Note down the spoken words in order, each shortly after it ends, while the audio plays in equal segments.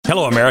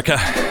Hello, America.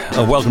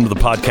 Welcome to the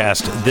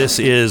podcast. This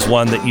is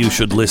one that you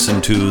should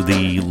listen to,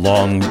 the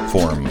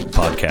long-form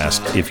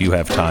podcast, if you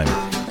have time.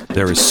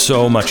 There is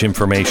so much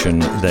information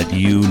that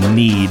you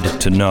need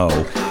to know.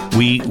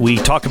 We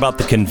talk about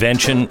the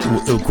convention,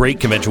 a great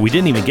convention. We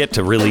didn't even get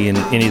to really in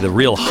any of the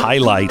real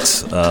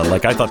highlights.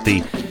 Like I thought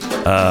the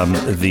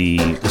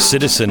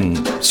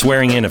citizen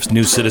swearing in of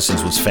new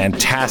citizens was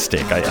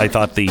fantastic. I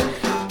thought the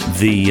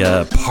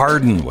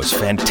pardon was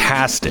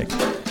fantastic.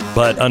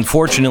 But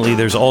unfortunately,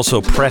 there's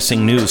also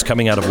pressing news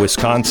coming out of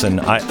Wisconsin.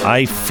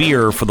 I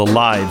fear for the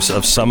lives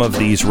of some of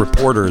these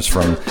reporters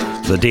from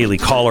the Daily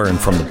Caller and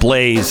from the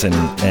Blaze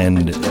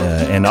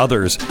and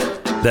others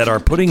that are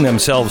putting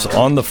themselves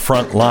on the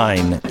front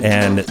line.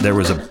 And there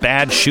was a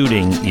bad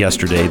shooting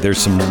yesterday. There's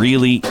some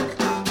really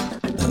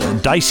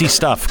dicey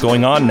stuff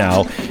going on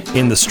now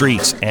in the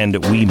streets, and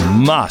we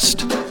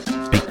must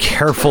be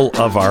careful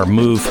of our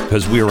move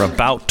because we are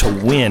about to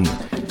win.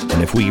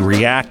 And if we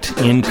react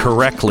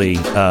incorrectly,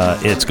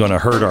 it's going to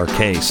hurt our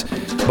case.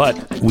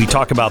 But we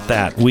talk about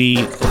that. We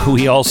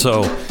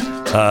also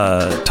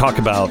talk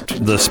about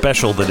the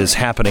special that is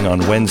happening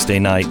on Wednesday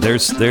night.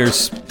 There's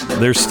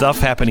stuff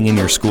happening in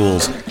your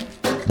schools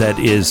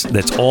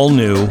that's all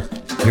new.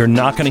 You're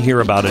not going to hear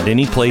about it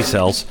anyplace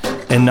else,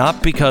 and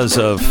not because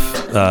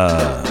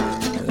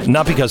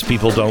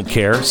people don't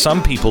care.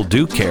 Some people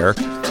do care.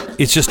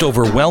 It's just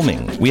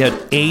overwhelming. We had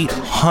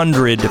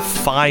 800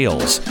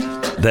 files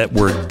that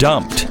were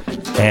dumped,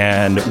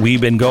 and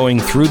we've been going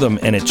through them,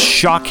 and it's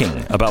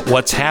shocking about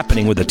what's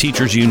happening with the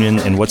teachers union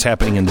and what's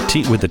happening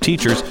with the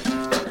teachers.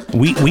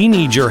 We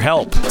need your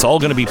help. It's all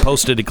going to be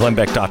posted at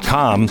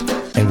glennbeck.com,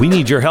 and we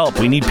need your help.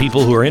 We need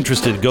people who are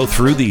interested to go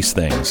through these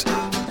things.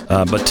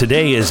 But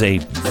today is a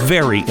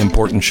very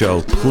important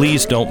show.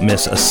 Please don't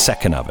miss a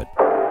second of it.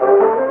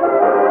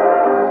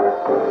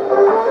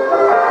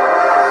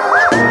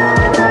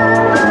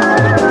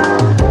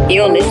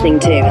 You're listening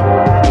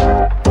to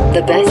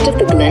the best of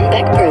the Glenn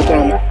Beck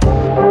program.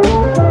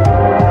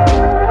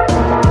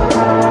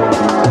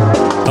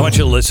 I want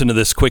you to listen to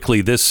this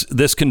quickly.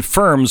 This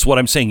confirms what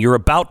I'm saying. You're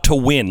about to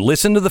win.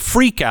 Listen to the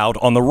freak out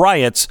on the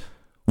riots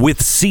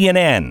with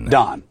CNN.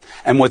 Done.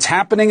 And what's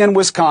happening in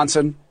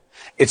Wisconsin,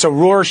 it's a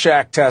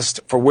Rorschach test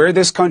for where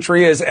this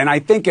country is, and I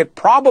think it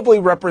probably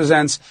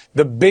represents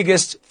the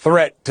biggest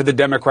threat to the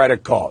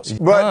Democratic cause.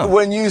 But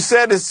when you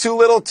said it's too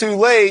little too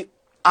late,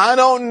 I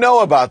don't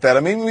know about that. I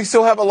mean, we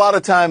still have a lot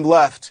of time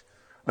left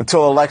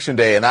until Election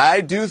Day. And I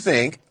do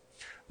think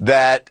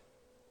that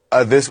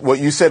what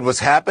you said was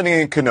happening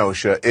in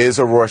Kenosha is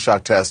a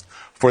Rorschach test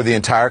for the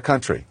entire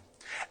country.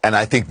 And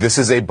I think this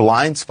is a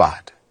blind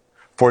spot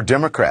for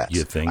Democrats.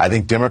 You think? I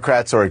think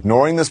Democrats are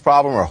ignoring this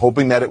problem or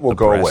hoping that it will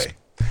go away.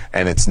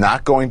 And it's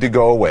not going to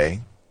go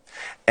away.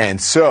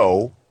 And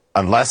so,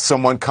 unless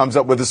someone comes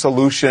up with a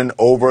solution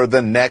over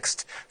the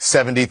next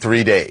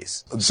 73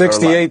 days.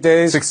 68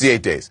 days?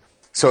 68 days.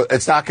 So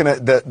it's not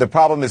going to, the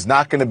problem is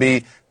not going to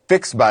be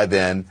fixed by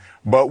then,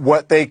 but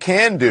what they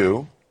can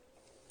do,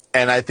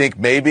 and I think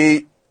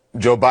maybe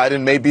Joe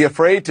Biden may be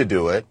afraid to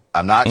do it.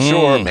 I'm not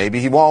sure. Maybe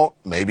he won't.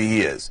 Maybe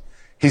he is.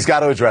 He's got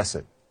to address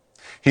it.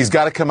 He's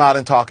got to come out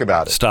and talk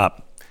about it.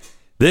 Stop.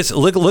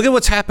 Look at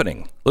what's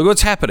happening. Look at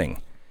what's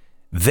happening.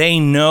 They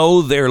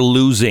know they're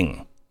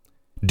losing.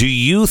 Do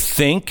you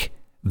think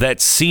that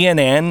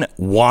CNN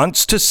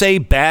wants to say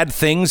bad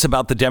things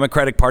about the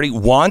Democratic Party,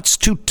 wants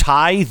to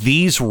tie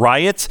these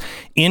riots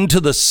into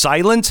the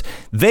silence?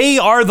 They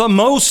are the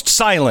most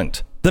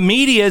silent. The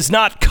media is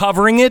not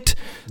covering it.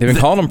 They've been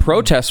calling them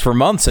protests for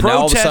months, and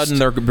now all of a sudden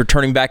they're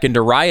returning back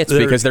into riots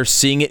because they're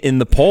seeing it in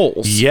the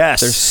polls.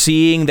 Yes. They're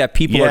seeing that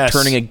people are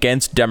turning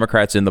against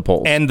Democrats in the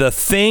polls. And the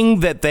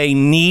thing that they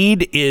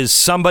need is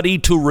somebody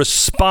to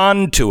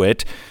respond to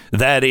it.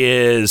 That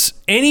is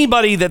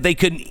anybody that they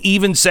could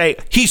even say,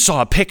 he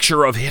saw a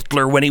picture of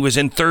Hitler when he was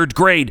in third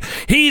grade.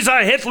 He's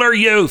a Hitler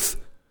youth.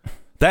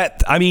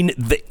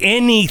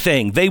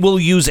 Anything. They will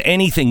use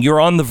anything. You're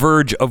on the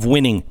verge of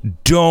winning.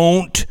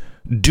 Don't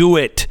do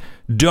it.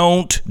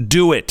 Don't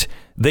do it.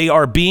 They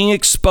are being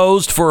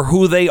exposed for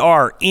who they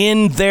are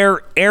in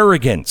their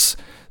arrogance.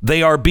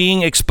 They are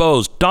being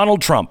exposed.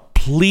 Donald Trump,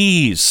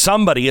 please,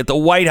 somebody at the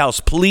White House,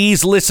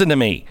 please listen to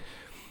me.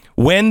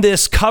 When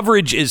this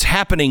coverage is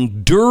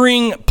happening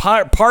during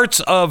parts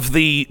of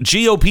the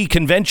GOP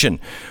convention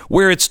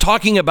where it's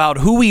talking about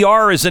who we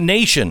are as a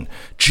nation,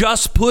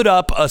 just put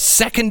up a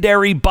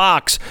secondary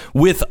box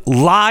with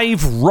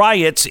live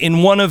riots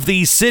in one of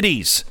these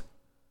cities.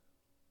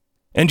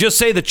 And just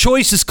say the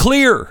choice is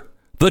clear.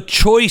 The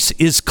choice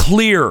is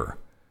clear.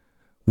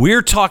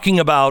 We're talking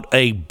about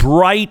a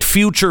bright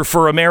future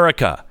for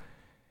America.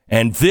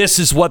 And this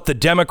is what the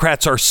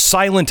Democrats are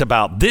silent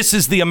about. This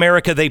is the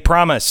America they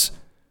promise.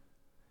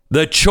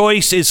 The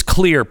choice is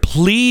clear.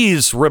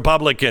 Please,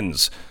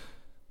 Republicans,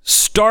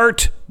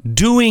 start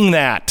doing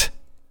that.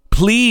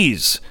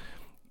 Please.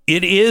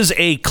 It is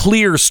a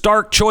clear,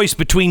 stark choice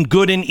between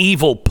good and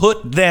evil.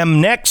 Put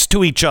them next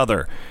to each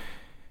other.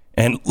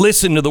 And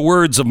listen to the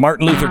words of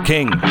Martin Luther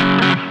King. The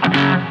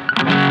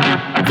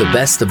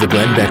best of the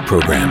Glenn Beck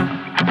program.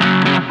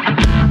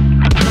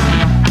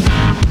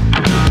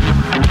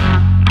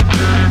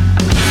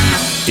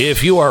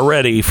 If you are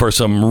ready for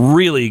some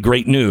really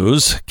great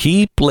news,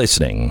 keep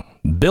listening.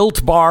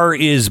 Built Bar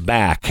is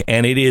back,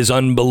 and it is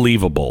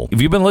unbelievable.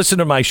 If you've been listening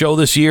to my show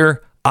this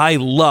year, I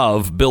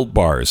love Built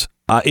Bars.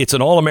 It's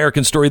an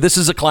all-American story. This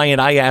is a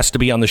client I asked to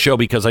be on the show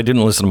because I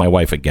didn't listen to my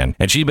wife again.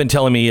 And she'd been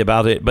telling me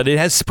about it, but it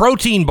has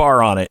protein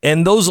bar on it.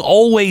 And those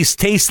always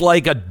taste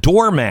like a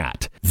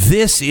doormat.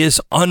 This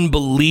is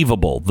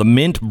unbelievable. The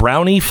mint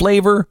brownie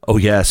flavor? Oh,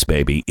 yes,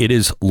 baby. It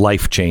is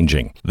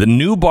life-changing. The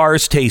new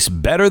bars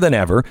taste better than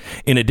ever.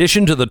 In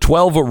addition to the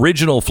 12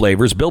 original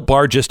flavors, Built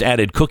Bar just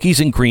added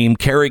cookies and cream,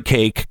 carrot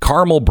cake,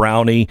 caramel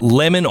brownie,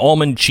 lemon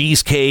almond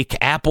cheesecake,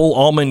 apple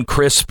almond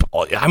crisp.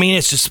 I mean,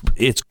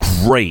 it's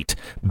great.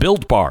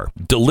 Built Bar.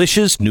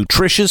 Delicious,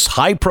 nutritious,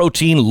 high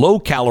protein, low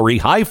calorie,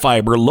 high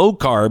fiber, low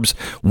carbs,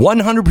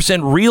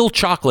 100% real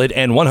chocolate,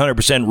 and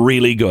 100%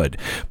 really good.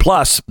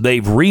 Plus,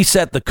 they've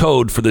reset the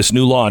code for this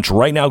new launch.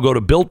 Right now, go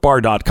to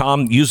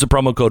BuiltBar.com, use the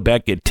promo code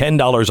Beck, get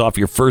 $10 off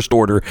your first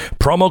order.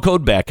 Promo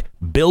code Beck,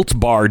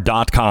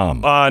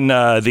 BuiltBar.com. On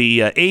the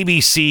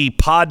ABC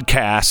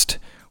podcast,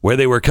 where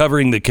they were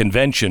covering the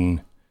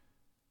convention,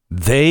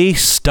 they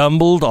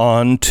stumbled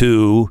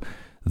onto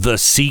the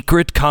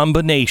secret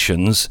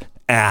combinations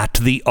at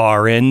the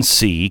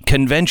RNC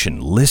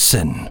convention.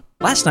 Listen.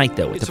 Last night,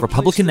 though, at the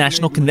Republican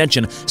National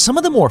Convention, some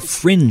of the more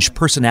fringe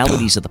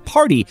personalities of the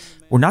party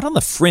were not on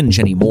the fringe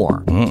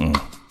anymore.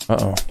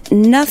 Uh-oh.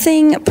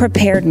 Nothing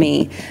prepared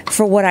me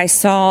for what I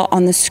saw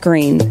on the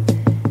screen.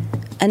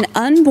 An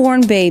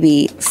unborn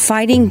baby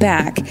fighting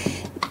back,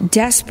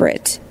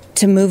 desperate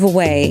to move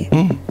away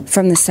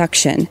from the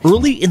suction.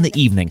 Early in the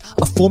evening,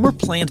 a former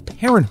Planned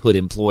Parenthood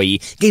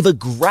employee gave a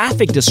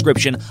graphic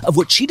description of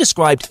what she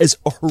described as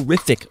a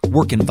horrific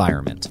work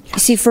environment. You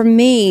see, for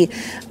me,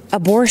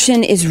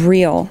 abortion is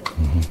real.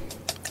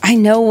 I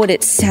know what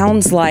it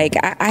sounds like.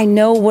 I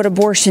know what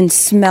abortion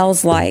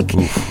smells like.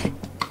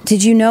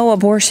 Did you know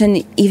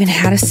abortion even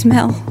had a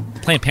smell?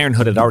 Planned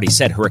Parenthood had already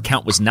said her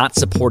account was not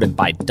supported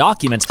by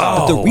documents,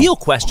 but the real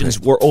questions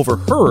were over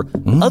her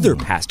other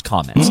past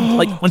comments,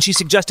 like when she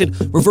suggested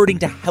reverting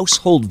to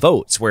household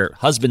votes where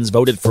husbands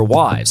voted for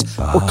wives,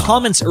 or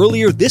comments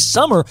earlier this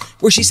summer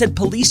where she said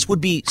police would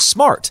be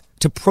smart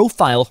to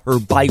profile her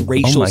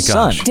biracial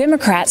son.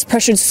 Democrats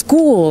pressured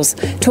schools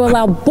to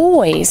allow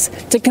boys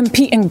to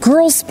compete in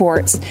girls'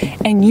 sports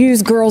and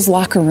use girls'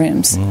 locker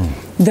rooms.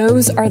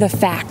 Those are the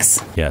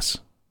facts. Yes,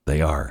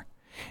 they are.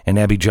 And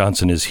Abby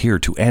Johnson is here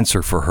to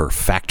answer for her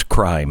fact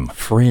crime.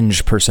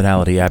 Fringe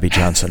personality, Abby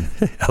Johnson.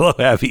 Hello,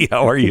 Abby.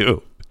 How are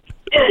you?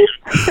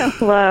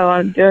 Hello,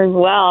 I'm doing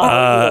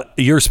well.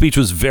 Your speech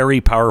was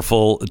very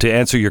powerful. To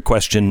answer your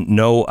question,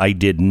 no, I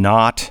did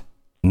not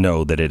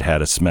know that it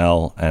had a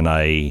smell, and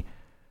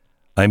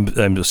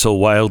I'm so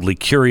wildly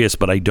curious,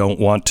 but I don't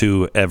want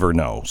to ever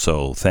know.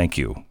 So thank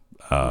you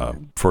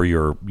for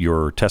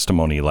your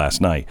testimony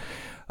last night.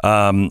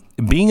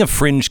 Being a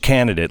fringe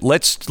candidate,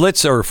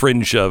 or a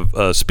fringe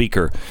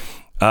speaker,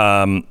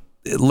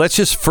 let's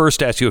just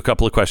first ask you a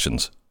couple of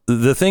questions.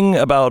 The thing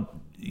about,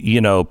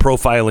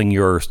 profiling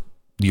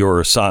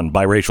your son,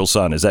 biracial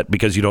son, is that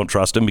because you don't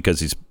trust him because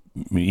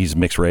he's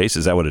mixed race?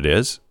 Is that what it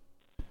is?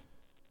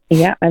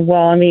 Yeah,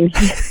 well, I mean,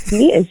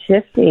 he is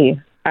shifty.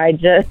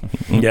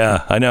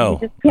 Yeah, I know.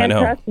 You just can't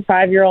trust a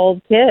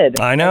 5-year-old kid.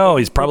 I know.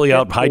 He's probably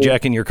out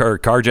hijacking your car,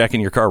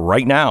 carjacking your car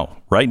right now.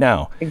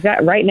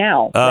 Exactly. Right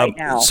now.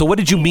 So what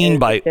did you mean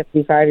by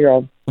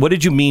 55-year-old? What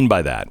did you mean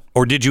by that?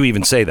 Or did you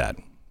even say that?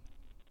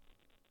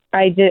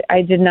 I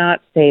did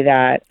not say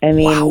that. I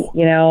mean,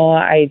 wow.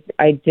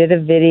 I did a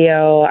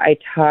video. I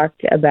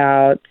talked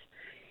about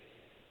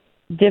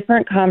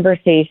different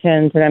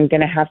conversations that I'm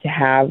going to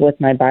have with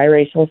my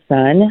biracial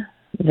son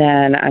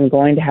than I'm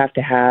going to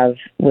have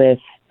with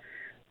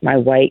my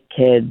white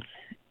kids.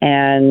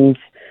 And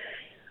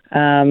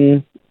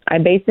I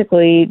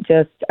basically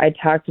I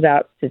talked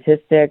about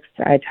statistics.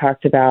 I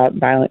talked about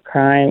violent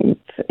crimes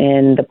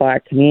in the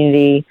Black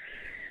community.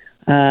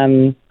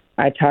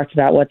 I talked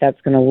about what that's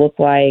going to look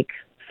like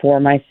for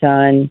my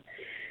son.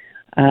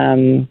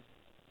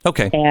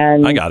 Okay.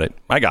 And I got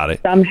it.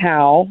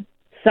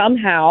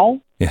 Somehow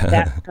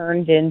that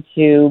turned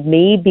into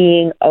me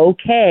being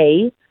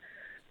okay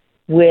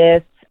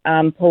with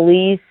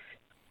police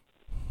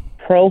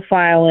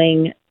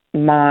profiling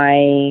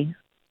my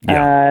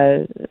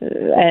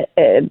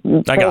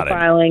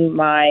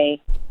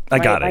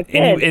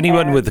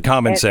anyone with the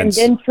common sense,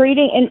 and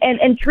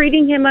then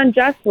treating him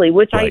unjustly,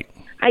 which right.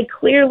 I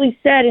clearly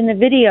said in the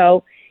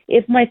video,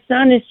 if my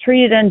son is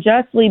treated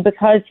unjustly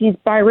because he's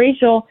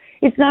biracial,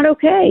 it's not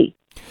okay.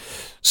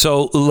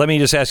 So let me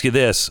just ask you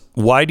this: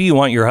 why do you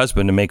want your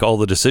husband to make all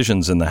the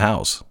decisions in the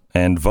house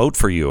and vote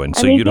for you? And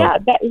so you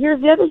don't.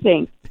 Here's the other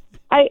thing.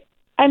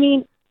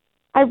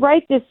 I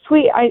write this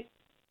tweet.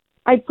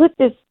 I put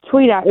this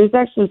tweet out. It was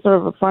actually sort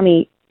of a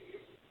funny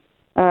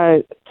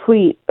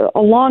tweet a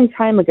long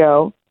time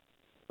ago.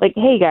 Like,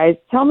 hey guys,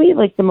 tell me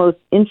like the most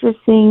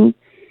interesting,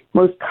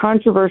 most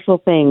controversial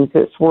things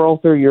that swirl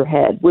through your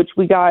head. Which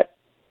we got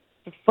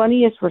the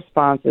funniest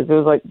responses. It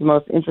was like the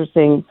most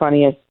interesting,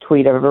 funniest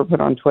tweet I've ever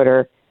put on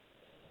Twitter.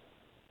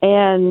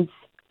 And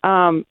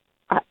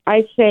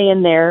I say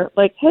in there,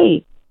 like,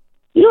 hey,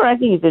 you know what I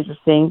think is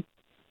interesting?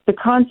 The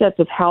concept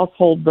of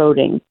household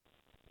voting,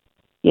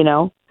 you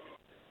know?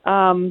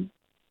 All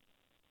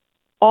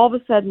of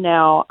a sudden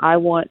now I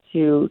want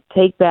to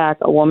take back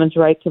a woman's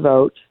right to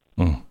vote.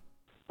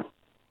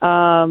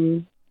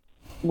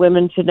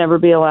 Women should never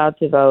be allowed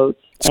to vote.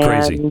 It's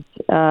crazy.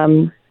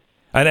 And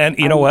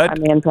you know what?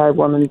 I'm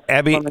anti-woman.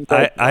 Abby,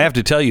 I have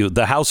to tell you,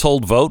 the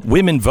household vote,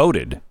 women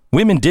voted.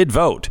 Women did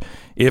vote.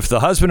 If the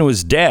husband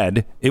was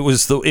dead, it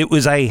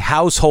was a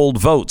household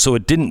vote. So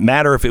it didn't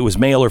matter if it was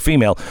male or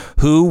female,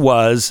 who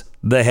was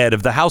the head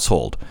of the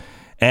household.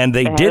 And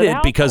they did it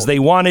because they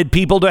wanted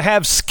people to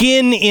have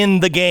skin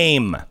in the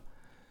game.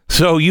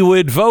 So you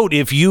would vote.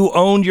 If you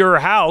owned your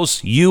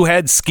house, you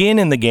had skin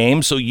in the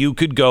game, so you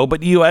could go,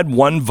 but you had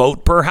one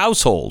vote per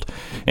household.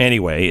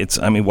 Anyway,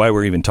 why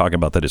we're even talking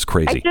about that is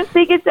crazy. I just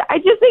think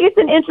it's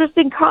an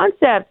interesting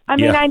concept. I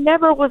mean, I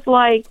never was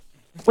like,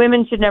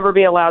 women should never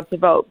be allowed to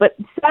vote. But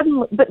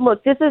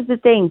look, this is the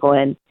thing,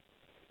 Glenn.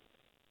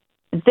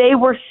 They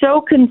were so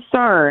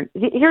concerned.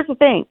 Here's the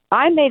thing.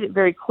 I made it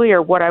very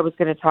clear what I was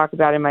going to talk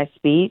about in my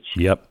speech.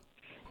 Yep.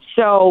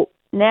 So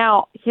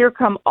now here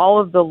come all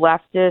of the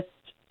leftist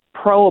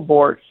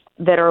pro-aborts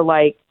that are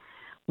like,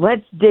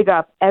 let's dig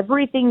up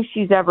everything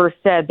she's ever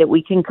said that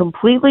we can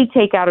completely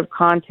take out of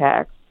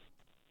context,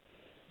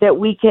 that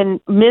we can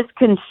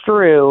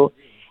misconstrue,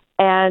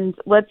 and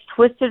let's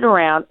twist it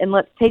around and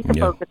let's take the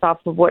focus off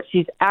of what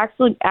she's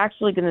actually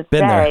going to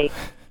say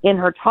in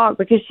her talk,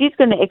 because she's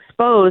going to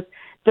expose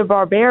the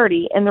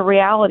barbarity and the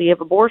reality of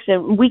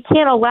abortion. We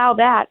can't allow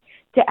that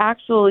to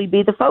actually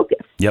be the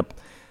focus. Yep.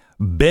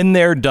 Been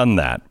there, done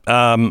that.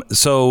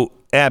 So,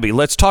 Abby,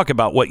 let's talk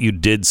about what you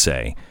did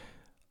say.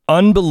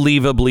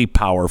 Unbelievably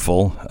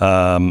powerful.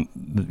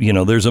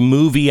 There's a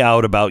movie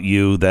out about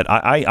you that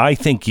I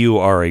think you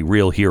are a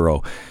real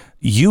hero.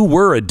 You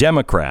were a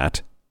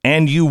Democrat,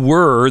 and you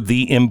were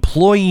the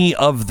Employee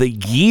of the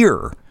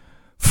Year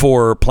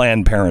for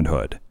Planned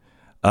Parenthood.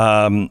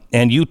 And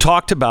you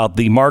talked about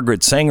the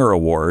Margaret Sanger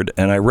Award,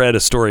 and I read a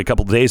story a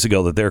couple of days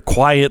ago that they're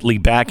quietly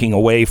backing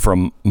away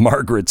from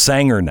Margaret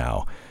Sanger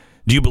now.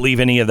 Do you believe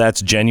any of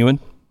that's genuine?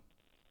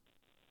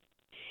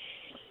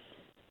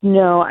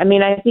 No, I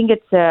mean, I think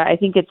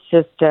it's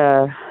just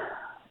a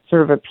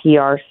sort of a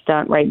PR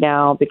stunt right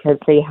now, because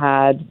they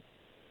had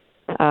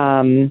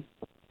some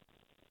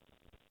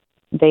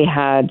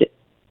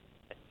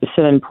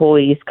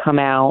employees come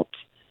out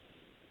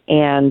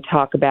and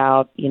talk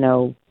about,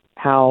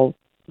 how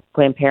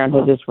Planned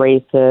Parenthood is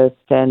racist,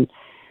 and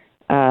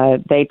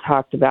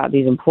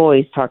these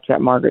employees talked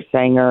about Margaret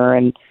Sanger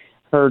and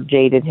her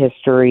jaded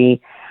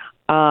history,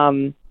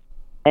 and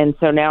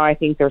so now I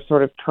think they're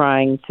sort of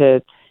trying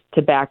to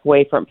back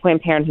away from it.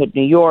 Planned Parenthood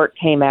New York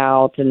came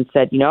out and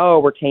said,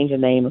 we're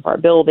changing the name of our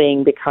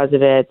building because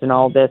of it and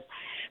all this.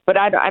 But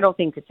I don't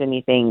think it's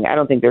anything. I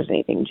don't think there's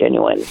anything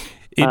genuine.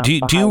 Do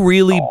you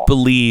really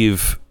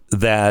believe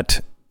that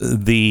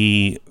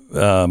the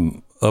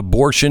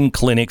abortion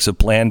clinics of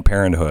Planned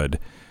Parenthood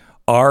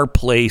are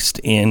placed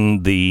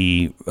in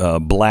the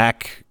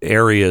black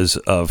areas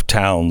of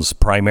towns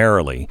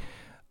primarily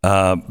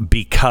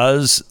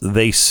because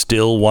they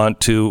still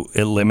want to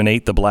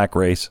eliminate the black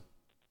race?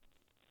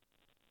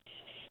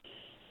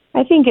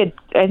 I think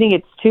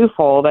it's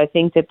twofold. I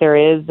think that there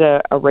is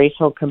a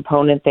racial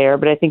component there,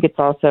 but I think it's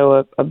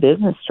also a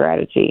business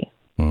strategy.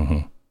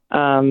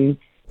 Mm-hmm.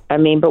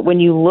 But when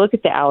you look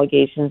at the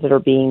allegations that are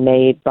being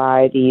made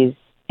by these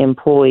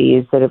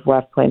employees that have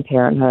left Planned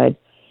Parenthood,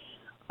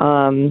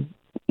 the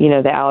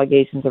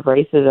allegations of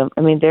racism,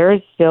 there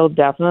is still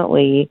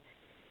definitely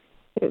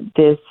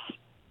this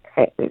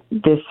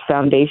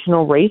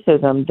foundational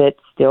racism that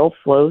still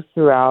flows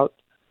throughout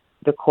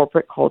the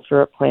corporate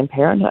culture at Planned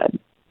Parenthood.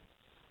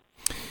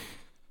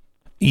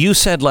 You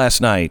said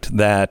last night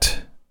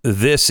that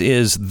this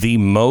is the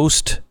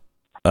most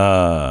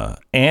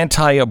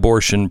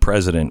anti-abortion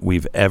president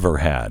we've ever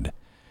had.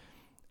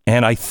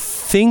 And I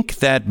think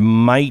that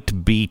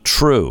might be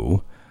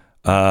true,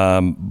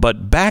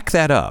 but back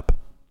that up.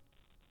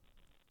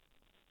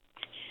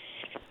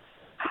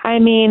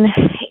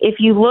 If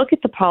you look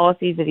at the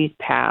policies that he's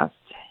passed,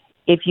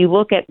 if you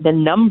look at the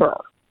number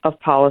of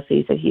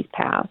policies that he's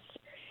passed,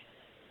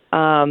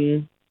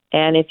 and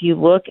if you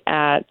look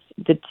at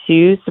the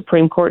two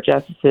Supreme Court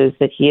justices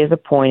that he has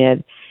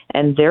appointed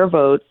and their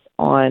votes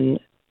on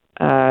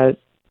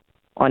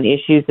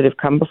issues that have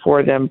come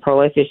before them,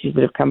 pro-life issues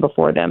that have come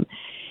before them,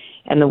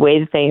 and the way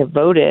that they have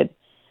voted,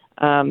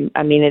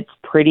 it's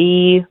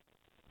pretty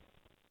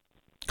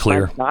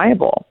clear,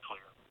 undeniable.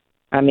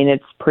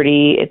 It's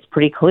pretty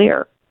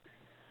clear.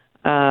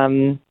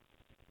 Do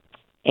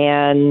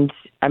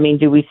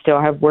we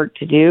still have work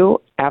to do?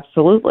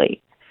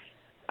 Absolutely.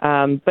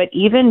 But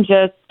even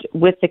just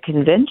with the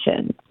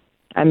convention,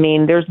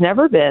 there's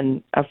never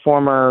been a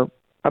former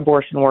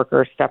abortion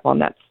worker step on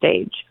that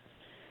stage.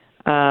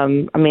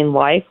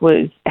 Life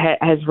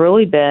has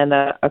really been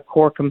a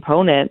core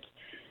component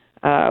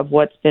of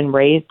what's been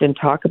raised and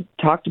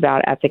talked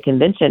about at the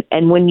convention.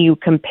 And when you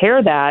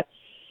compare that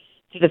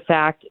to the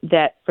fact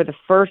that for the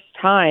first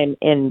time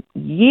in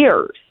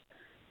years,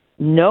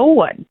 no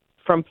one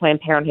from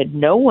Planned Parenthood,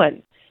 no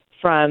one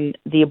from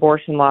the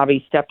abortion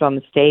lobby stepped on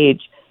the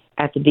stage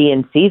at the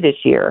DNC this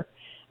year.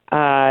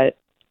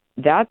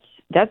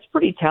 That's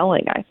pretty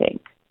telling, I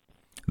think.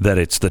 That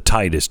the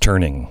tide is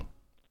turning.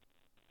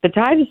 The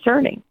tide is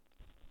turning.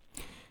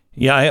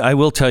 Yeah, I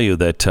will tell you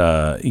that,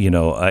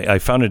 I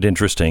found it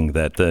interesting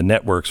that the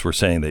networks were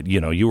saying that,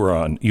 you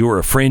were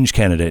a fringe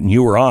candidate and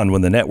you were on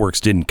when the networks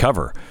didn't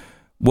cover.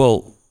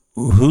 Well,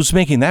 who's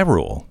making that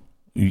rule?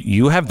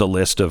 You have the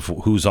list of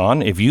who's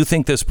on. If you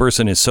think this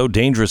person is so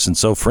dangerous and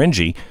so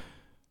fringy,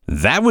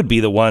 that would be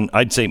the one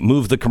I'd say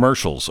move the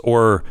commercials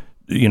or,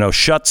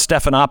 shut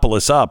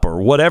Stephanopoulos up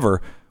or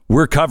whatever.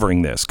 We're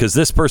covering this because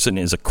this person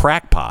is a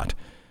crackpot,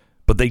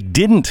 but they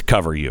didn't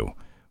cover you,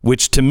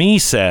 which to me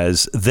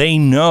says they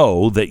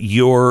know that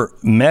your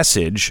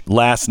message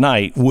last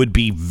night would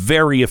be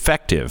very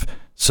effective.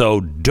 So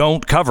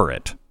don't cover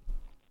it.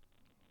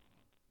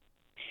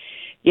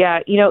 Yeah,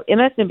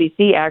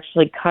 MSNBC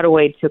actually cut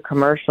away to a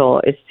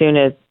commercial as soon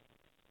as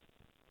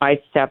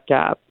I stepped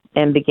up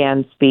and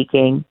began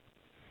speaking.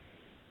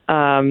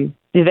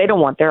 They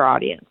don't want their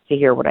audience to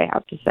hear what I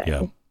have to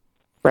say,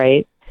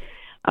 right?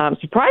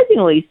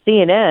 Surprisingly,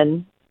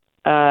 CNN,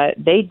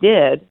 they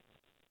did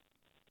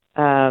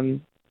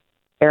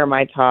air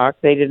my talk.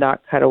 They did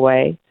not cut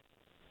away.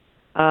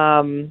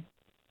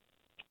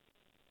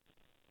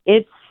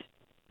 It's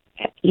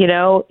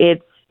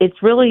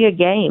really a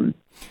game.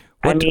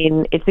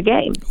 It's a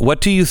game.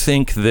 What do you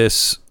think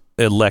this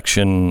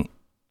election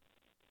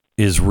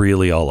is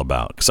really all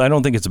about? Because I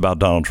don't think it's about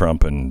Donald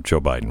Trump and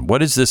Joe Biden. What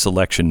does this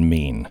election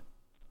mean?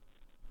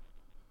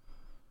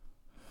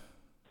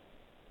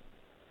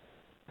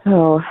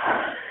 I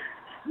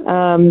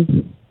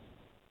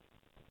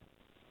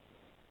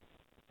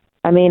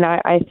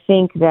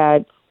think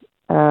that,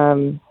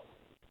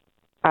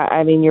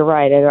 you're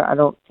right. I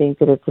don't think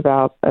that it's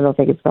about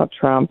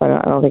Trump. I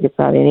don't think it's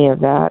about any of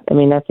that.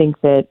 I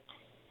think that,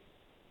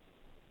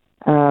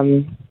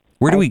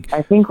 where do we?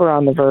 I think we're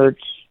on the verge.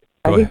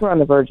 We're on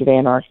the verge of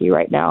anarchy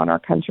right now in our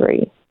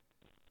country.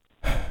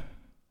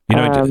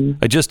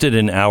 I just did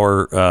an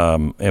hour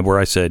where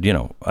I said,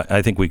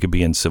 I think we could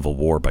be in civil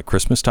war by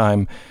Christmas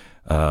time.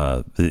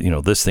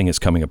 This thing is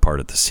coming apart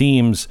at the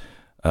seams.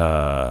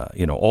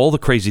 All the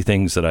crazy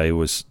things that I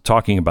was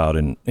talking about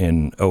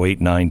in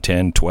 08, 9,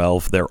 10,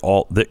 12,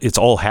 it's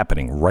all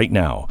happening right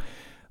now.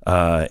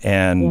 For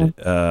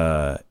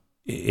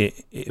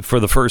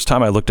the first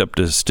time I looked up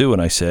to Stu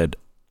and I said,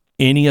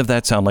 any of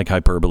that sound like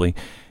hyperbole?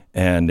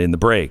 And in the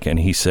break, and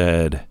he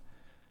said,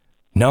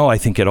 no, I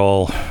think it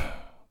all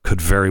could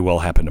very well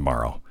happen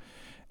tomorrow.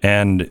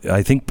 And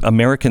I think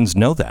Americans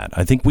know that.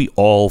 I think we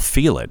all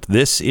feel it.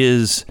 This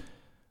is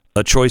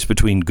a choice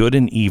between good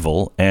and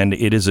evil, and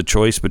it is a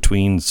choice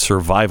between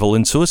survival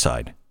and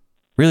suicide. It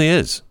really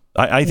is.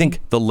 I think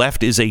the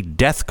left is a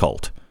death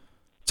cult.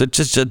 It's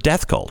just a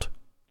death cult.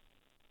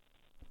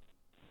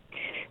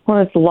 Well,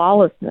 it's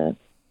lawlessness.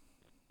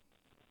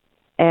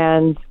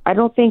 And I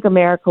don't think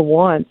America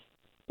wants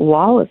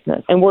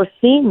lawlessness. And we're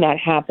seeing that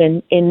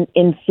happen in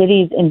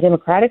cities, in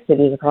democratic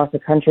cities across the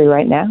country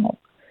right now.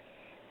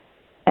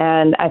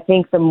 And I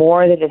think the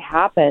more that it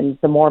happens,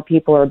 the more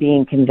people are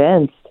being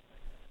convinced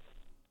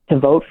to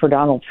vote for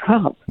Donald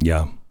Trump.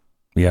 Yeah.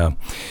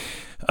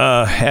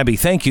 Abby,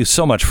 thank you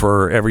so much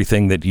for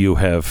everything that you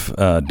have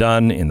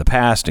done in the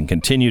past and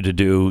continue to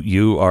do.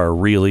 You are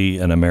really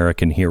an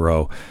American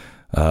hero,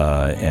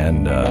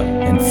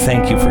 and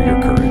thank you for your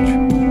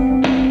courage.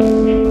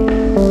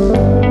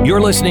 You're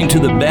listening to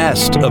the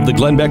best of the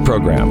Glenn Beck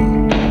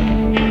program.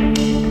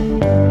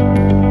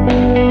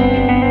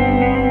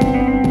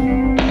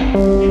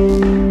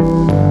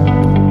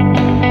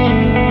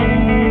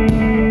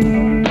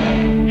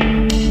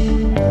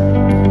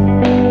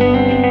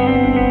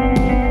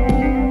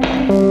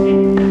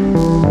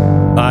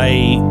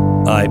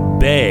 I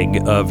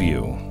beg of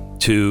you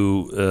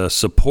to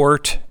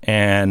support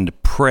and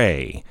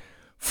pray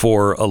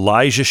for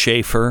Elijah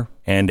Schaffer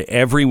and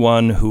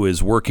everyone who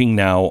is working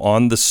now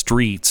on the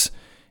streets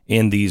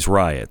in these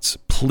riots.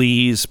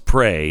 Please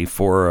pray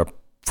for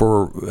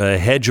a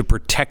hedge of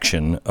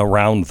protection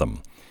around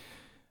them.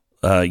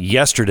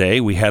 Yesterday,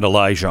 we had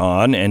Elijah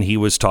on, and he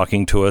was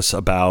talking to us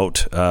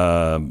about,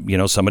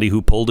 somebody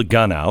who pulled a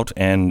gun out.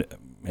 And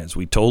as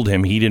we told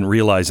him, he didn't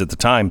realize at the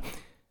time,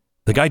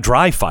 the guy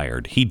dry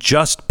fired. He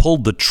just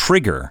pulled the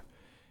trigger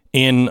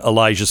in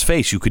Elijah's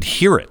face. You could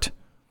hear it.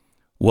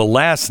 Well,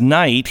 last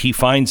night, he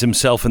finds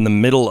himself in the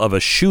middle of a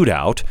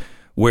shootout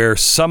where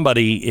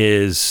somebody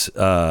is,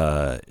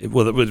 actually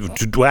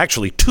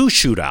two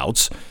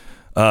shootouts.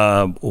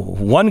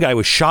 One guy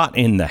was shot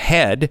in the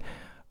head.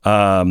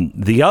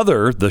 The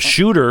other, the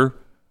shooter,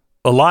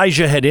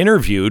 Elijah had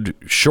interviewed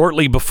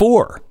shortly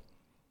before.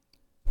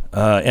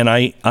 And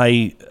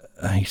I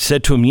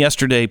said to him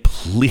yesterday,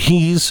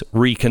 please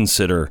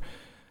reconsider.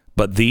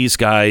 But these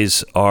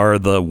guys are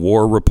the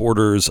war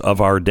reporters of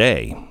our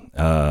day.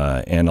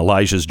 And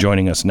Elijah's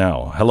joining us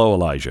now. Hello,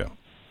 Elijah.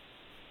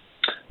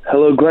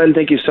 Hello, Glenn.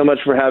 Thank you so much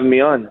for having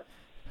me on.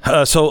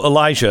 So,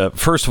 Elijah,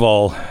 first of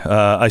all,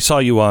 I saw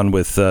you on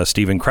with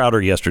Steven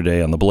Crowder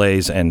yesterday on The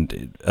Blaze,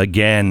 and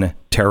again,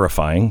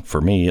 terrifying, for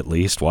me at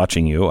least,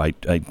 watching you. I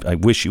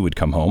wish you would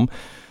come home.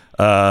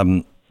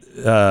 Can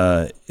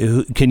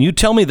you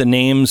tell me the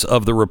names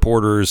of the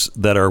reporters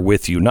that are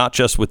with you, not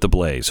just with The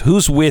Blaze?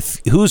 Who's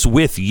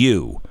with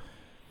you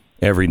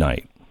every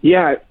night?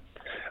 Yeah.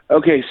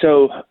 Okay,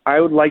 so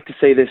I would like to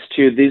say this,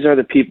 too. These are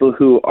the people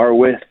who are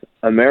with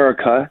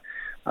America,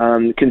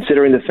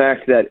 considering the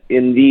fact that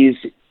in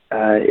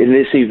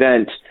this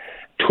event,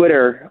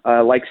 Twitter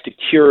likes to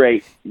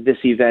curate this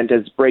event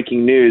as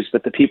breaking news,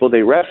 but the people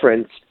they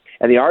referenced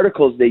and the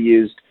articles they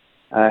used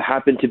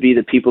happen to be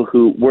the people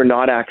who were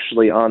not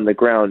actually on the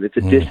ground. It's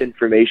a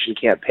disinformation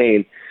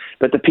campaign.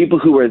 But the people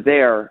who were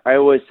there, I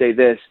always say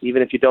this,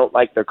 even if you don't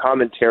like their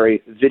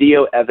commentary,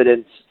 video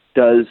evidence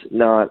does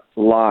not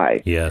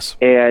lie. Yes.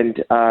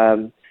 And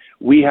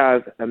we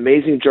have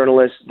amazing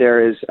journalists.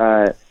 There is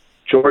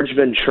George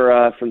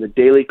Ventura from the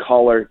Daily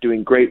Caller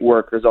doing great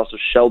work. There's also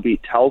Shelby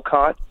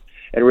Talcott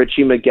and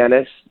Richie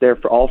McGinnis. They're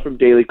all from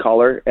Daily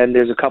Caller, and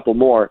there's a couple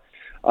more.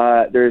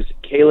 There's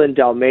Kalen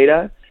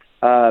Dalmeda.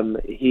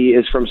 He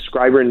is from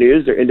Scriber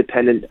News, their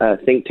independent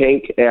think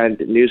tank and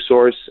news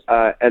source.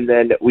 And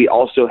then we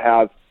also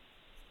have,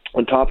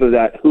 on top of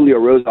that, Julio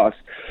Rosas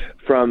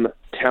from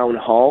Town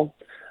Hall,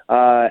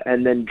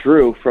 and then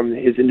Drew from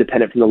his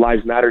independent from the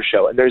Lives Matter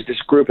show. And there's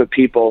this group of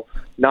people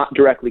not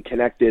directly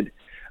connected,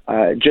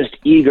 just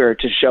eager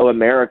to show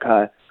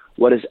America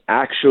what is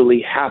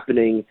actually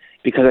happening,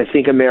 because I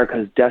think America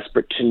is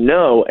desperate to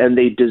know, and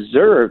they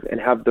deserve and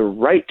have the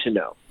right to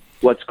know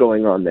what's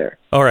going on there.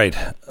 All right.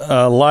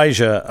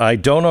 Elijah, I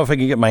don't know if I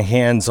can get my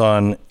hands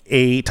on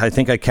 8. I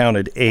think I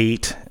counted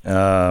 8.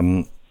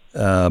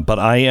 But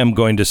I am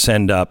going to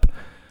send up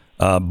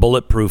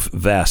bulletproof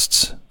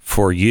vests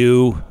for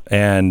you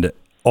and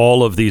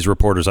all of these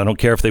reporters. I don't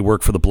care if they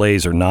work for The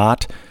Blaze or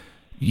not.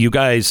 You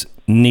guys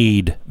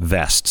need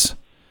vests.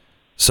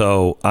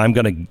 So I'm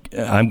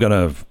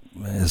gonna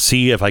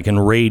see if I can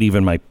raid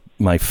even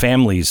my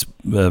family's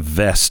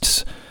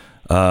vests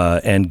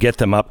and get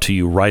them up to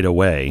you right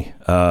away.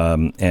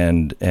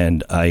 And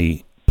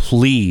I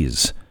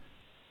please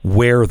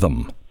wear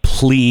them.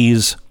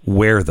 Please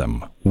wear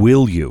them.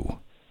 Will you?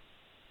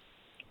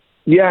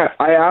 Yeah,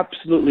 I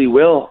absolutely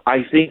will.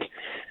 I think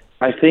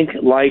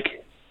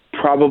like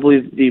probably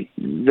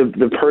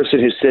the person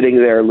who's sitting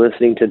there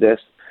listening to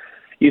this,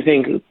 you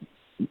think,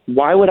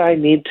 why would I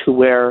need to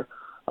wear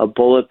a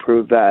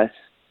bulletproof vest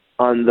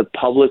on the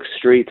public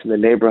streets in the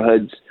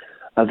neighborhoods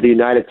of the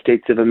United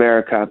States of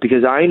America?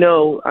 Because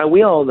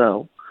we all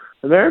know,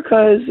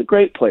 America is a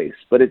great place,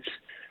 but it's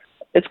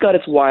got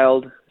its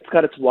wild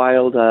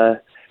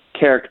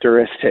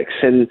characteristics,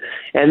 and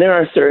there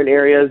are certain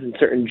areas and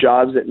certain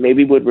jobs that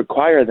maybe would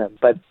require them.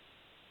 But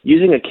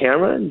using a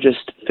camera and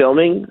just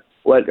filming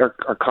what are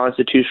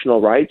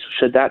constitutional rights,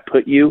 should that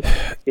put you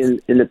in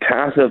the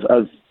path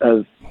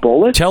of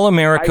bullets? Tell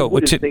America. I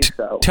wouldn't think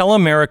so. Tell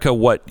America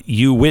what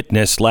you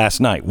witnessed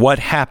last night. What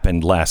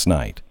happened last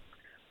night?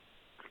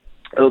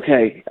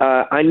 Okay,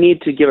 I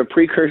need to give a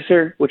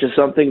precursor, which is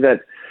something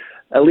that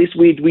at least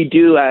we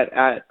do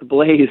at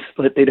Blaze,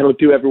 but they don't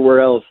do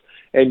everywhere else.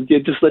 And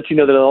just let you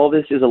know that all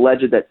this is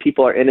alleged, that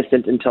people are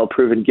innocent until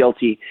proven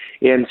guilty.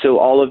 And so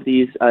all of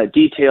these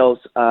details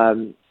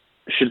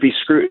should be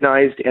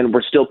scrutinized, and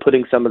we're still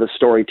putting some of the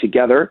story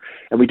together,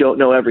 and we don't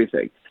know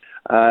everything.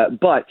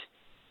 But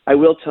I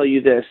will tell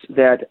you this,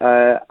 that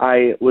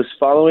I was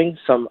following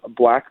some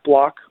Black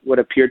Bloc, what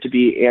appeared to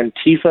be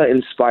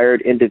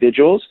Antifa-inspired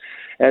individuals,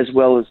 as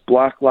well as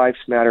Black Lives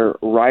Matter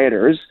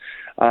rioters.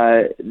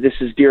 This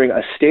is during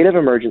a state of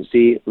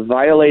emergency,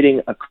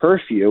 violating a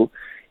curfew,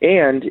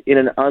 and in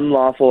an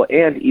unlawful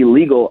and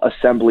illegal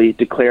assembly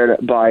declared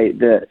by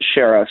the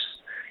sheriffs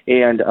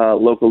and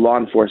local law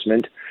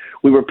enforcement.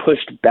 We were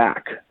pushed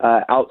back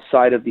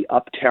outside of the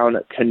uptown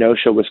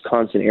Kenosha,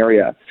 Wisconsin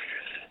area.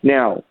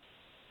 Now,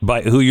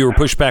 by who you were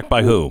pushed back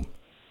by? Who?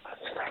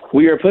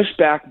 We were pushed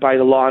back by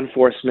the law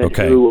enforcement,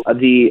 who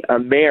the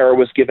mayor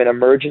was given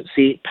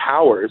emergency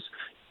powers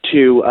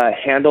to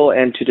handle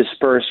and to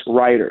disperse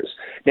rioters.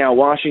 Now,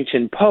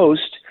 Washington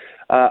Post,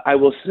 I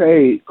will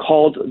say,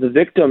 called the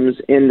victims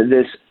in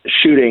this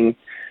shooting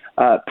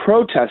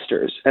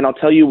protesters, and I'll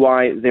tell you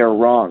why they're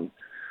wrong.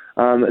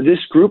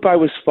 This group I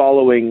was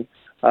following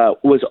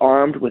was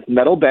armed with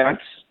metal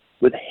bats,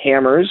 with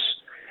hammers,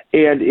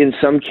 and in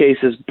some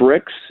cases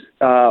bricks,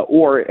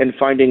 and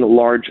finding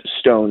large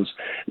stones.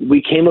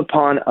 We came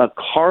upon a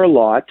car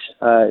lot,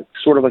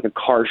 sort of like a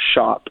car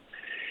shop,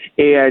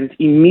 and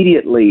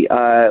immediately,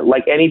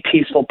 like any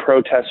peaceful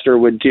protester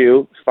would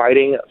do,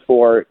 fighting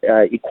for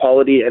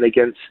equality and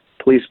against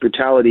police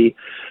brutality,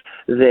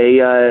 they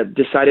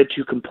decided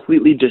to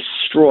completely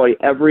destroy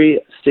every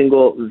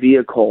single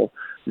vehicle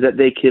that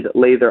they could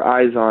lay their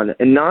eyes on,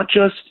 and not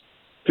just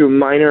through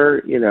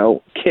minor,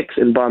 kicks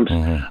and bumps.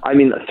 Mm-hmm. I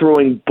mean,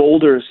 throwing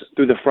boulders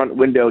through the front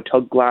window till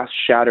glass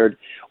shattered,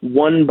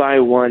 one by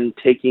one,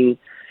 taking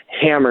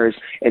hammers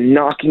and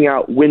knocking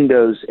out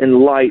windows and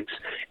lights,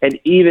 and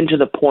even to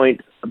the point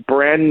of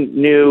brand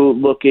new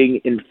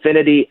looking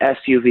Infinity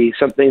SUV,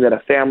 something that a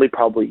family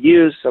probably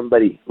used,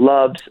 somebody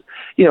loves.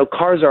 You know,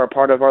 cars are a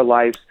part of our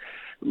lives.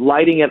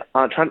 Lighting it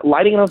on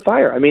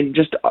fire. I mean,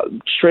 just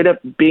straight up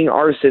being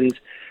arsons.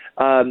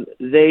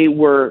 They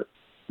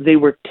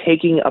were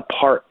taking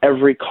apart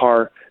every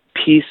car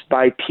piece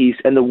by piece.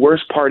 And the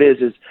worst part is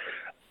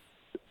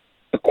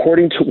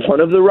according to one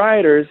of the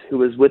rioters who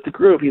was with the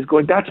group, he's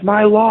going, "That's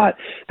my lot.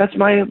 That's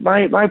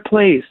my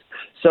place."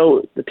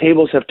 So the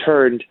tables have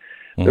turned.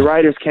 The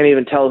rioters can't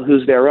even tell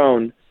who's their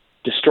own,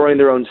 destroying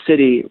their own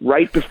city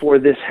right before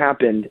this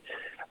happened.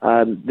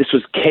 This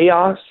was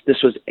chaos.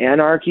 This was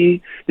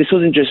anarchy. This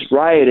wasn't just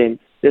rioting.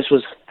 This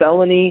was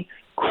felony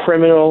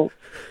criminal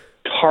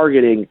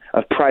targeting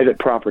of private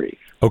property.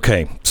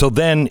 Okay, so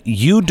then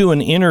you do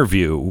an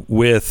interview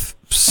with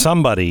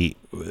somebody,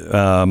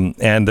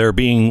 and they're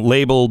being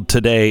labeled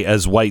today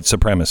as white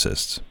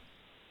supremacists.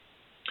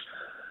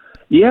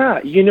 Yeah,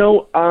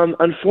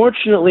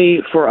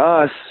 unfortunately for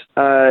us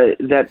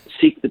that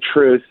seek the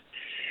truth,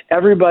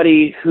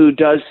 everybody who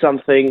does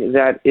something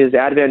that is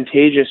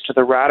advantageous to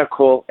the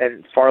radical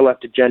and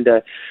far-left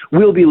agenda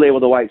will be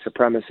labeled a white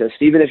supremacist.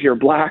 Even if you're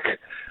black,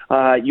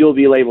 you'll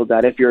be labeled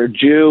that. If you're a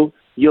Jew,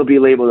 you'll be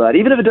labeled that,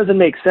 even if it doesn't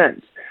make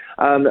sense.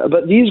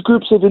 But these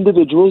groups of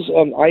individuals,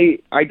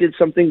 I did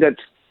something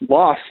that's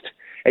lost,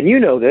 and you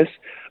know this.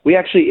 We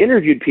actually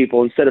interviewed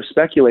people instead of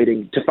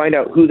speculating to find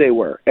out who they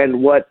were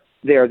and what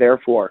they're there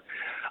for.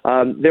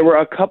 There were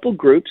a couple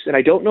groups, and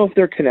I don't know if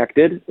they're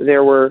connected.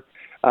 There were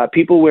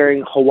people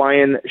wearing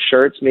Hawaiian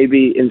shirts,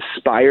 maybe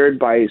inspired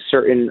by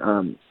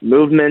certain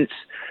movements,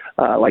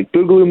 like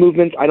Boogaloo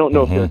movements. I don't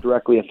know if they're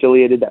directly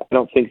affiliated. I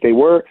don't think they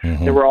were.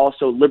 There were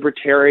also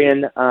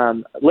libertarian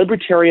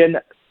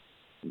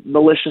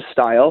militia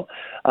style,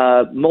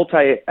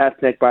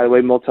 multi-ethnic, by the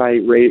way,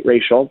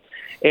 multi-racial.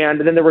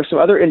 And then there were some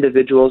other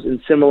individuals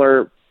in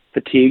similar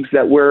fatigues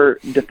that were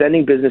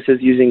defending businesses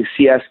using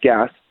CS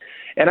gas.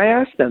 And I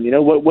asked them,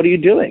 what are you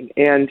doing?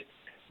 And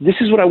this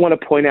is what I want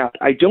to point out.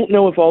 I don't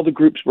know if all the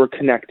groups were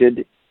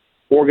connected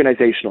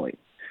organizationally,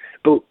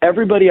 but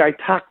everybody I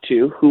talked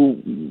to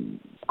who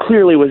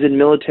clearly was in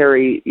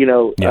military,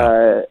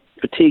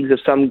 fatigues of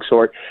some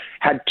sort,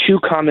 had two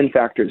common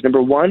factors.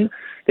 Number one,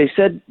 they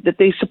said that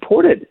they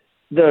supported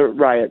the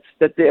riots,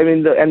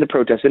 and the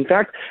protests. In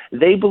fact,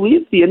 they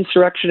believed the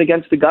insurrection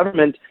against the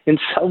government in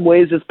some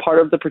ways is part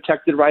of the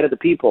protected right of the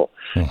people.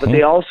 But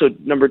they also,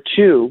 number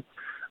two,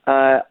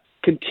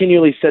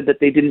 continually said that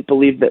they didn't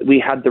believe that we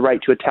had the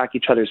right to attack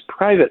each other's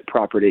private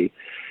property.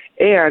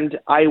 And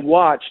I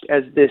watched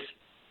as this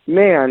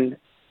man,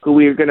 who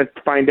we are going to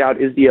find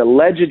out is the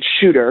alleged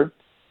shooter,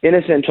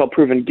 innocent until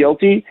proven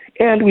guilty,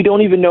 and we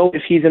don't even know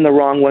if he's in the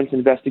wrong once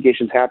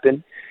investigations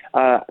happen.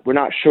 We're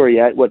not sure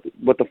yet what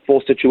the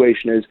full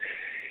situation is.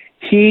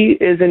 He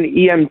is an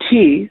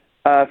EMT,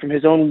 from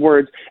his own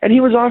words, and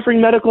he was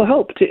offering medical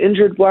help to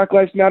injured Black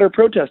Lives Matter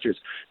protesters.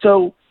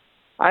 So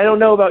I don't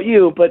know about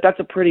you, but that's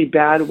a pretty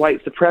bad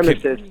white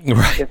supremacist.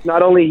 Right. If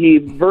not only he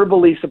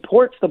verbally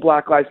supports the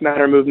Black Lives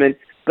Matter movement,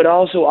 but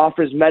also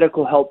offers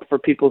medical help for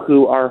people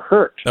who are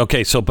hurt.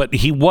 Okay, but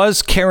he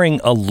was carrying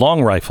a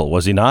long rifle,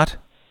 was he not?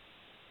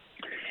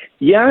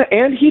 Yeah,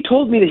 and he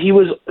told me that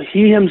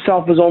he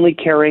himself was only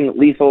carrying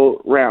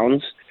lethal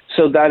rounds,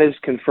 so that is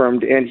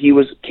confirmed, and he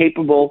was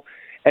capable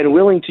and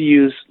willing to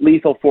use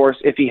lethal force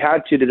if he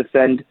had to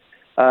defend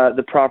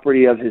the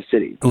property of his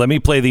city. Let me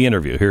play the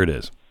interview. Here it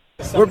is.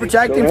 We're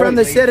protecting from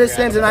the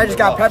citizens, and I just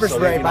got pepper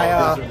sprayed by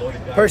a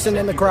person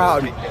in the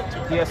crowd.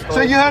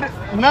 So you had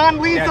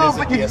non-lethal,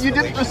 but you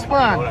didn't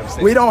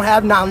respond. We don't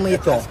have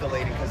non-lethal.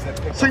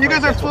 So you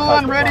guys are full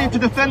on ready to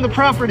defend the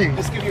property?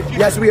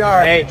 Yes, we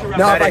are. Hey,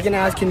 now, if I can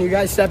ask, can you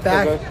guys step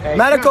back? Hey.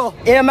 Medical,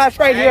 EMS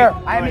right here.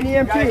 I'm an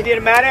EMT. Need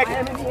a medic?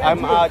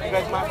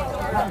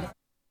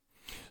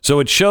 So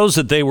it shows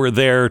that they were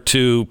there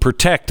to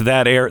protect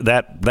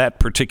that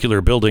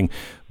particular building,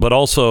 but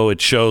also it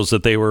shows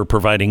that they were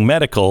providing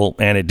medical,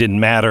 and it didn't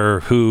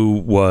matter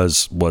who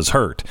was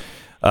hurt.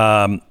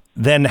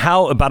 Then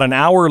how about an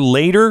hour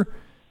later,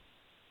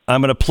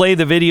 I'm going to play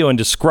the video and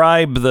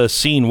describe the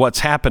scene, what's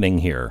happening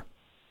here.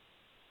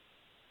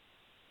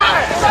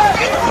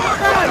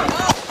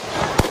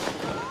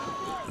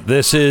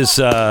 This is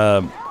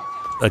a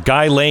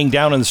guy laying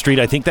down on the street.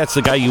 I think that's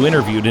the guy you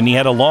interviewed, and he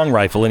had a long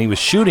rifle, and he was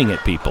shooting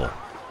at people.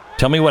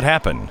 Tell me what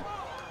happened.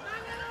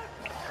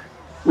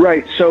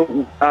 Right. So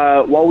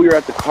while we were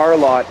at the car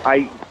lot,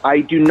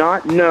 I do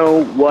not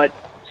know what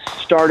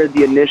started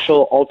the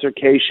initial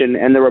altercation,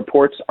 and the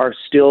reports are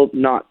still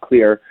not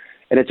clear.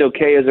 And it's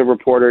okay as a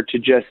reporter to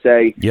just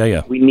say,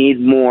 we need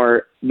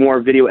more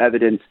video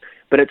evidence.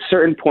 But at a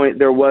certain point,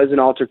 there was an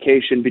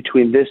altercation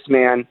between this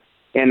man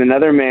and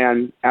another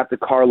man at the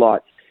car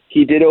lot.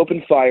 He did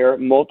open fire,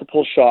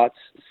 multiple shots,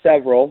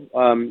 several,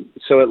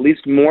 so at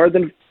least more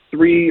than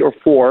 3 or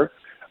 4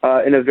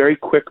 in a very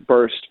quick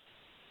burst,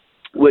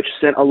 which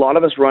sent a lot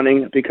of us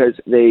running because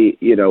they,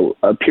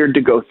 appeared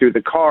to go through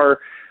the car.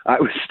 I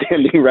was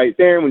standing right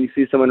there. When you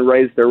see someone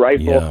raise their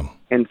rifle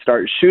and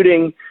start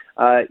shooting,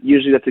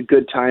 usually that's a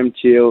good time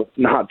to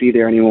not be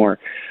there anymore.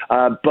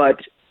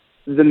 But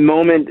the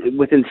moment,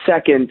 within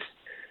seconds,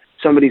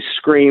 somebody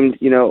screamed,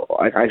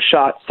 I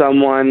shot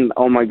someone,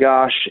 oh my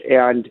gosh,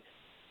 and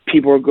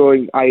people were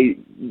going,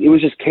 it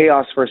was just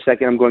chaos for a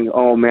second. I'm going,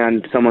 oh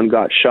man, someone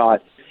got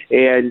shot.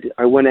 And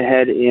I went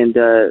ahead and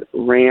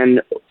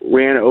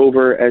ran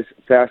over as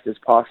fast as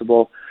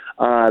possible,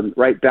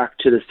 right back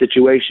to the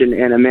situation,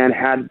 and a man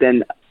had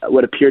been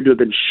what appeared to have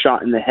been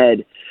shot in the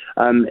head.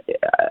 I'm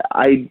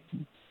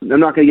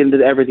not going to get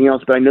into everything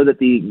else, but I know that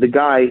the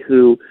guy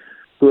who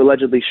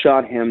allegedly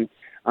shot him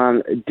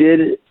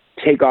did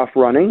take off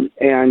running,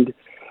 and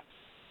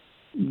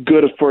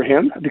good for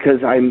him,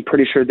 because I'm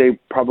pretty sure they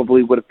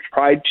probably would have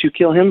tried to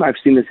kill him. I've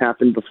seen this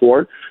happen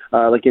before,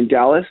 like in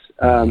Dallas.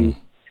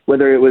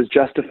 Whether it was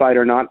justified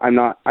or not,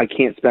 I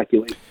can't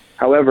speculate.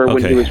 However,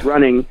 when he was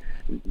running,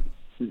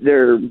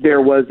 there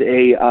was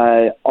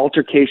a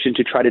altercation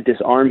to try to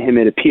disarm him,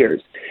 it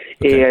appears.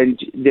 And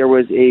there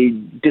was a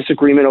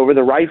disagreement over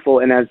the rifle,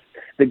 and as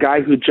the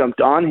guy who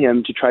jumped on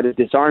him to try to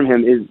disarm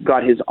him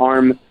got his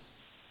arm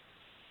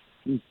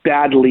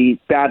badly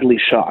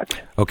shot.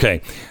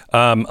 Okay.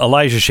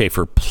 Elijah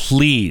Schaffer,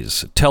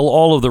 please tell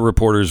all of the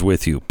reporters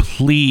with you,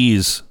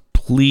 please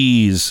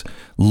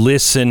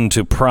listen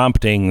to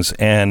promptings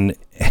and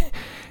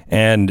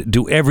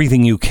do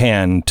everything you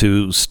can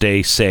to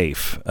stay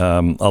safe.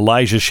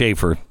 Elijah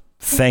Schaffer,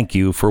 thank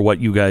you for what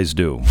you guys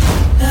do.